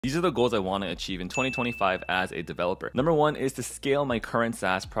These are the goals I want to achieve in 2025 as a developer. Number one is to scale my current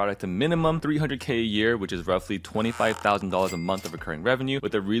SaaS product to minimum $300K a year, which is roughly $25,000 a month of recurring revenue,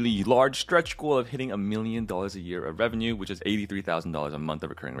 with a really large stretch goal of hitting $1 million a year of revenue, which is $83,000 a month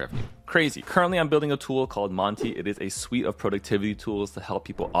of recurring revenue. Crazy. Currently, I'm building a tool called Monty. It is a suite of productivity tools to help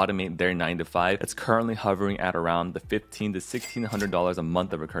people automate their 9 to 5. It's currently hovering at around the $1,500 to $1,600 a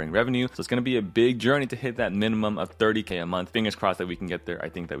month of recurring revenue. So it's going to be a big journey to hit that minimum of $30K a month. Fingers crossed that we can get there. I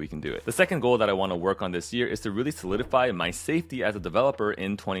think that we can do it. The second goal that I want to work on this year is to really solidify my safety as a developer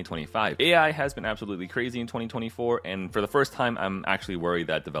in 2025. AI has been absolutely crazy in 2024, and for the first time, I'm actually worried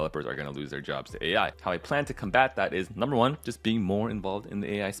that developers are going to lose their jobs to AI. How I plan to combat that is, number one, just being more involved in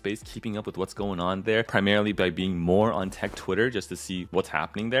the AI space, keeping up with what's going on there, primarily by being more on tech Twitter just to see what's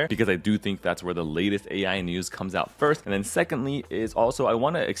happening there, because I do think that's where the latest AI news comes out first. And then secondly is also I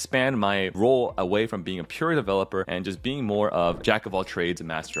want to expand my role away from being a pure developer and just being more of jack of all trades and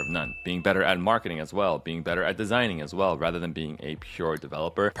master of none, being better at marketing as well, being better at designing as well, rather than being a pure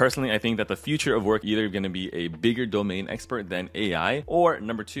developer. Personally, I think that the future of work either going to be a bigger domain expert than AI, or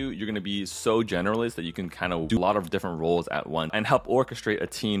number two, you're going to be so generalist that you can kind of do a lot of different roles at once and help orchestrate a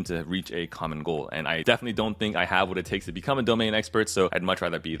team to reach a common goal. And I definitely don't think I have what it takes to become a domain expert, so I'd much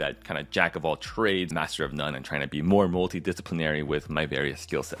rather be that kind of jack of all trades, master of none, and trying to be more multidisciplinary with my various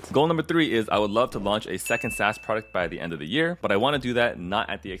skill sets. Goal number three is I would love to launch a second SaaS product by the end of the year, but I want to do that not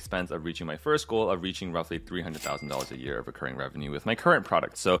at the expense of reaching my first goal of reaching roughly $300,000 a year of recurring revenue with my current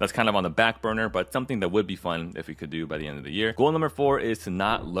product. So that's kind of on the back burner, but something that would be fun if we could do by the end of the year. Goal number four is to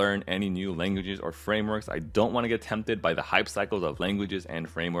not learn any new languages or frameworks. I don't want to get tempted by the hype cycles of languages and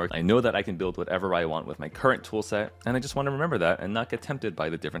frameworks. I know that I can build whatever I want with my current tool set, and I just want to remember that and not get tempted by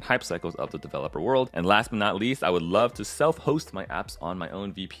the different hype cycles of the developer world. And last but not least, I would love to self-host my apps on my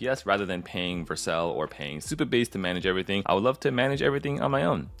own VPS rather than paying Vercel or paying Supabase to manage everything. I would love to manage everything on my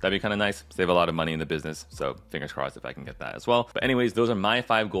own. That'd be kind of nice, save a lot of money in the business. So fingers crossed if I can get that as well. But anyways, those are my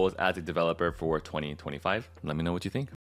 5 goals as a developer for 2025. Let me know what you think.